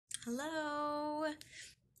Hello,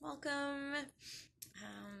 welcome.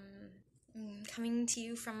 Coming to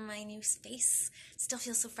you from my new space. Still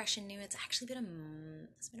feels so fresh and new. It's actually been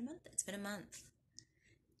it's been a month. It's been a month,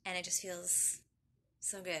 and it just feels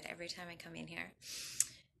so good every time I come in here.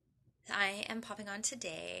 I am popping on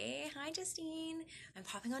today. Hi, Justine. I'm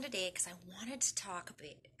popping on today because I wanted to talk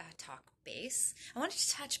base. I wanted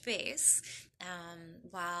to touch base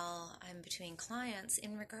while I'm between clients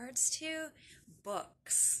in regards to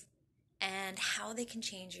books and how they can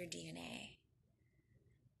change your DNA.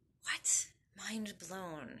 What? Mind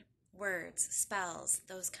blown. Words, spells,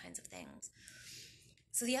 those kinds of things.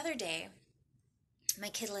 So the other day, my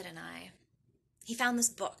kidlet and he found this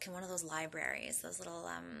book in one of those libraries, those little,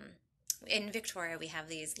 in Victoria, we have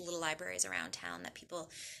these little libraries around town that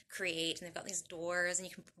people create, and they've got these doors, and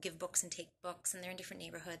you can give books and take books, and they're in different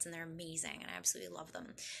neighborhoods, and they're amazing, and I absolutely love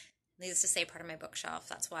them. Needless to say, part of my bookshelf.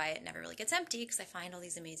 That's why it never really gets empty, because I find all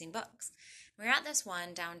these amazing books. We're at this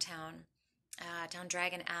one downtown, down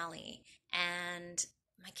Dragon Alley, and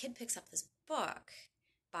my kid picks up this book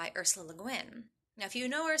by Ursula Le Guin. Now, if you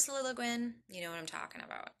know Ursula Le Guin, you know what I'm talking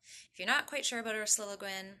about. If you're not quite sure about Ursula Le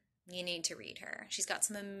Guin, you need to read her. She's got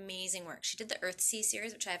some amazing work. She did the Earthsea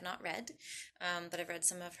series, which I have not read, but I've read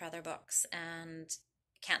some of her other books, and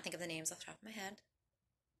I can't think of the names off the top of my head.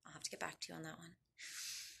 I'll have to get back to you on that one.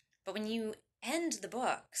 But when you end the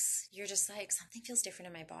books, you're just like, something feels different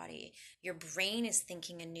in my body. Your brain is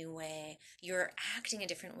thinking a new way. You're acting a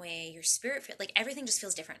different way. Your spirit, like everything just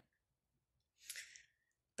feels different.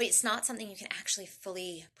 But it's not something you can actually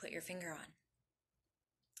fully put your finger on.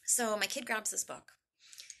 So my kid grabs this book,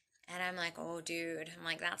 and I'm like, oh, dude. I'm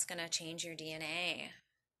like, that's going to change your DNA.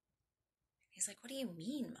 He's like, what do you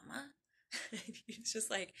mean, Mama? He's just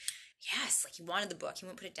like, yes, like he wanted the book. He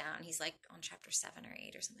won't put it down. He's like on chapter 7 or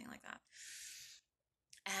 8 or something like that.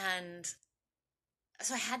 And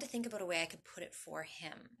so I had to think about a way I could put it for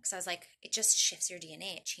him. Because I was like, it just shifts your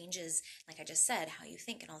DNA. It changes, like I just said, how you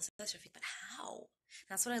think and all this other stuff. But how? And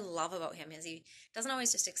that's what I love about him, is he doesn't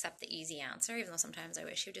always just accept the easy answer, even though sometimes I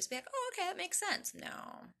wish he would just be like, oh, okay, that makes sense.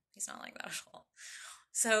 No, he's not like that at all.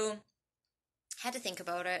 So I had to think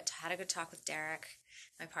about it. Had a good talk with Derek,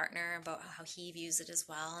 my partner, about how he views it as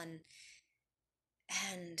well.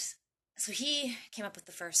 And so he came up with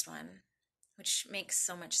the first one, which makes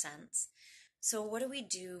so much sense. So what do we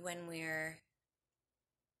do when we're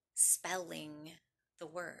spelling the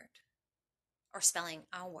word or spelling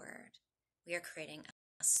a word? We are creating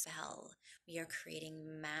a spell. We are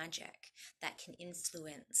creating magic that can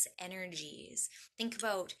influence energies. Think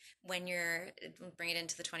about when bring it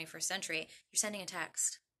into the 21st century, you're sending a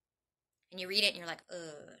text and you read it and you're like,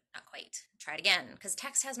 not quite. Try it again. Because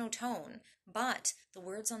text has no tone, but the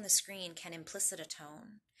words on the screen can implicit a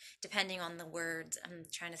tone depending on the words. I'm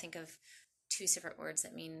trying to think of two separate words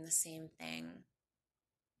that mean the same thing.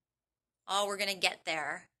 Oh, we're going to get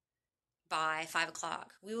there by 5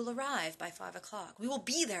 o'clock. We will arrive by 5 o'clock. We will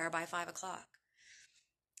be there by 5 o'clock.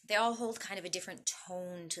 They all hold kind of a different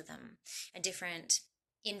tone to them, a different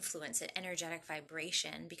influence, an energetic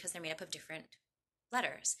vibration, because they're made up of different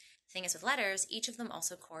letters. The thing is, with letters, each of them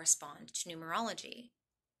also correspond to numerology.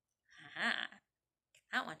 Aha,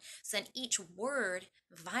 that one. So then each word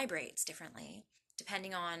vibrates differently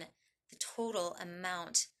depending on the total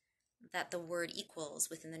amount that the word equals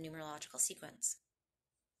within the numerological sequence.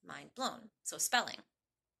 Mind blown. So spelling,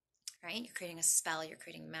 right? You're creating a spell, you're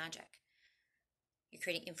creating magic. You're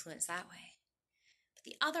creating influence that way. But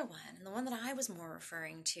the other one, and the one that I was more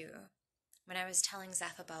referring to when I was telling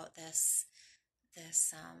Zeph about this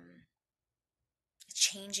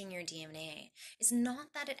changing your DNA, is not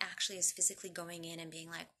that it actually is physically going in and being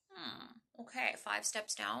like, okay, 5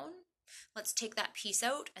 steps down, let's take that piece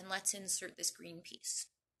out and let's insert this green piece.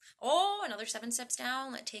 Oh, another 7 steps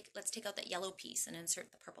down, let's take out that yellow piece and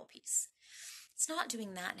insert the purple piece. It's not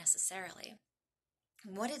doing that necessarily.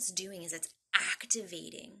 What it's doing is it's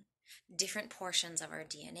activating different portions of our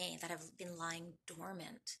DNA that have been lying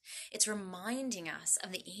dormant. It's reminding us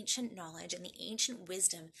of the ancient knowledge and the ancient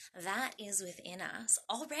wisdom that is within us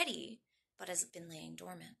already, but has been laying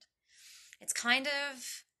dormant. It's kind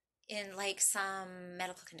of in like some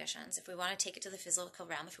medical conditions. If we want to take it to the physical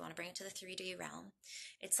realm, if we want to bring it to the 3D realm,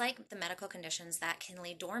 it's like the medical conditions that can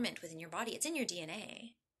lay dormant within your body. It's in your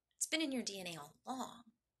DNA. It's been in your DNA all along.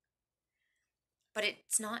 But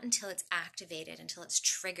it's not until it's activated, until it's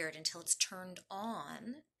triggered, until it's turned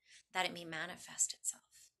on, that it may manifest itself.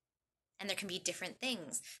 And there can be different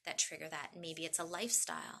things that trigger that. Maybe it's a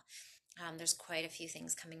lifestyle. There's quite a few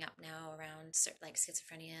things coming up now around like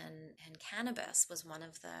schizophrenia, and cannabis was one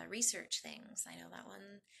of the research things. I know that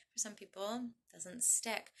one for some people doesn't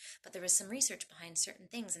stick, but there was some research behind certain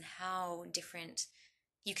things and how different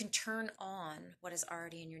you can turn on what is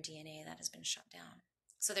already in your DNA that has been shut down.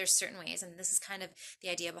 So there's certain ways, and this is kind of the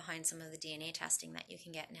idea behind some of the DNA testing that you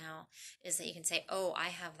can get now, is that you can say, oh, I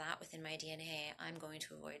have that within my DNA. I'm going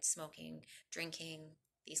to avoid smoking, drinking,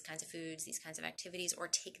 these kinds of foods, these kinds of activities, or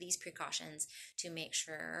take these precautions to make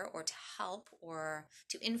sure, or to help, or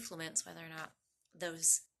to influence whether or not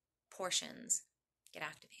those portions get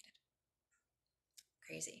activated.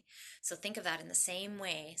 Crazy. So think of that in the same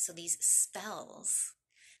way. So these spells,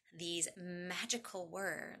 these magical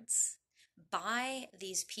words by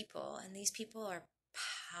these people, and these people are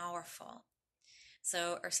powerful.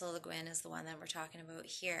 So Ursula Le Guin is the one that we're talking about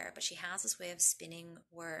here, but she has this way of spinning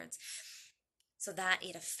words so that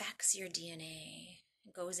it affects your DNA.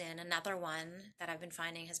 It goes in. Another one that I've been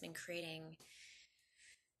finding has been creating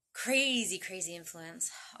crazy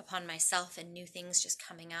influence upon myself, and new things just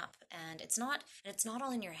coming up, and it's not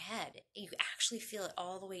all in your head. You actually feel it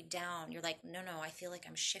all the way down. You're like, no, I feel like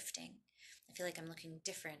I'm shifting. I feel like I'm looking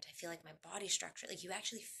different. I feel like my body structure, like you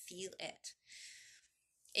actually feel it.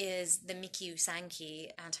 Is the Mikyu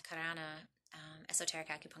Sanki Antakarana Esoteric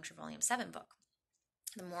Acupuncture Volume 7 book.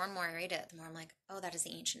 The more and more I read it, the more I'm like, oh, that is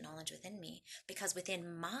the ancient knowledge within me, because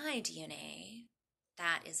within my DNA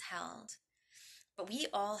that is held. But we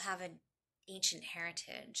all have an ancient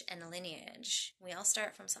heritage and a lineage. We all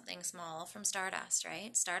start from something small, from stardust,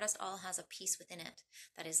 right? Stardust all has a piece within it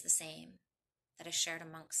that is the same, that is shared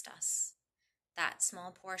amongst us. That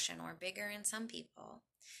small portion, or bigger in some people,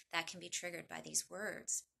 that can be triggered by these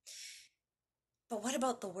words. But what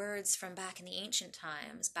about the words from back in the ancient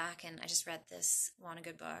times? I just read this, want a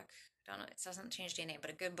good book. Don't know, it doesn't change DNA, but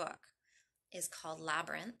a good book is called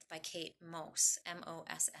Labyrinth by Kate Mosse,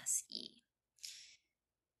 Mosse.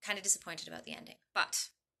 Kind of disappointed about the ending, but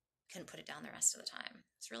couldn't put it down the rest of the time.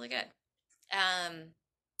 It's really good. Totally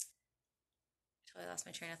lost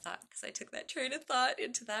my train of thought because I took that train of thought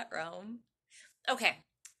into that realm. Okay,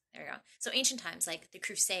 there we go. So ancient times, like the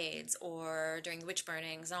Crusades or during the witch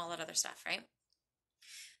burnings and all that other stuff, right?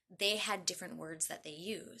 They had different words that they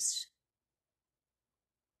used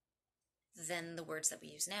than the words that we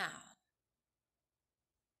use now.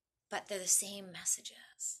 But they're the same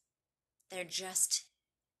messages. They're just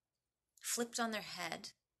flipped on their head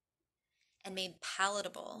and made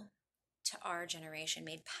palatable to our generation,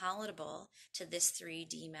 made palatable to this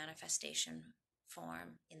 3D manifestation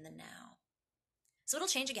form in the now. So it'll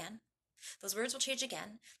change again. Those words will change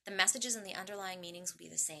again. The messages and the underlying meanings will be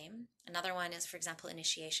the same. Another one is, for example,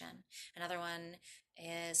 initiation. Another one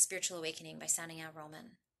is Spiritual Awakening by Sanya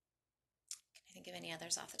Roman. Can I think of any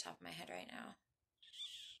others off the top of my head right now?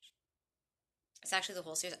 It's actually the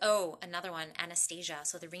whole series. Oh, another one, Anastasia.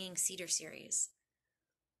 So the Ringing Cedar series.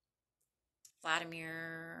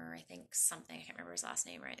 Vladimir, I think something. I can't remember his last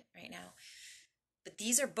name right now. But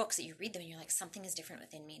these are books that you read them and you're like, something is different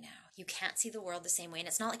within me now. You can't see the world the same way. And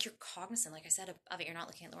it's not like you're cognizant, like I said, of it. You're not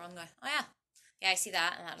looking at the world and going, oh yeah, I see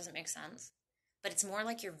that, and that doesn't make sense. But it's more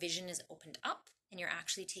like your vision is opened up and you're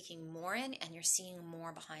actually taking more in and you're seeing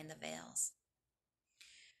more behind the veils.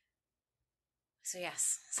 So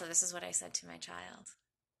yes, so this is what I said to my child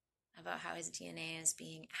about how his DNA is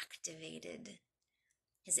being activated.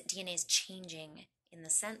 His DNA is changing in the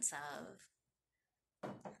sense of,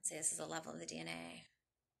 let's say this is a level of the DNA.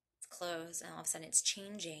 It's closed, and all of a sudden it's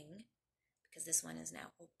changing because this one is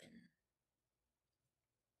now open.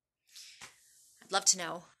 I'd love to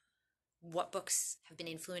know what books have been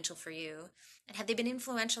influential for you, and have they been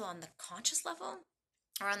influential on the conscious level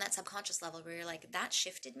or on that subconscious level where you're like, that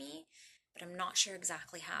shifted me, but I'm not sure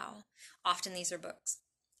exactly how. Often these are books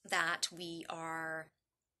that we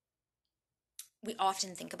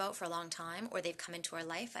often think about for a long time, or they've come into our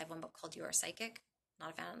life. I have one book called You Are Psychic.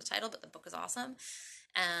 Not a fan of the title, but the book is awesome.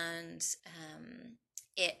 And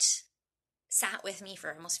it sat with me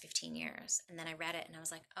for almost 15 years. And then I read it and I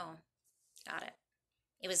was like, oh, got it.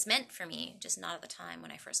 It was meant for me, just not at the time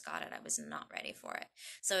when I first got it. I was not ready for it.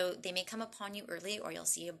 So they may come upon you early, or you'll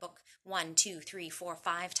see a book 1, 2, 3, 4,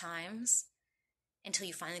 5 times until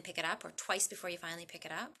you finally pick it up, or twice before you finally pick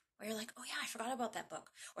it up. Or you're like, oh yeah, I forgot about that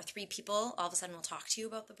book. Or 3 people all of a sudden will talk to you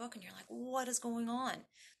about the book and you're like, what is going on?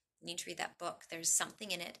 You need to read that book. There's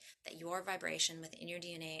something in it that your vibration within your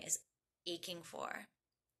DNA is aching for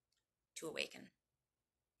to awaken.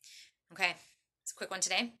 Okay, it's a quick one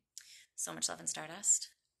today. So much love and stardust.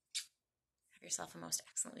 Have yourself a most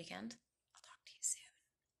excellent weekend.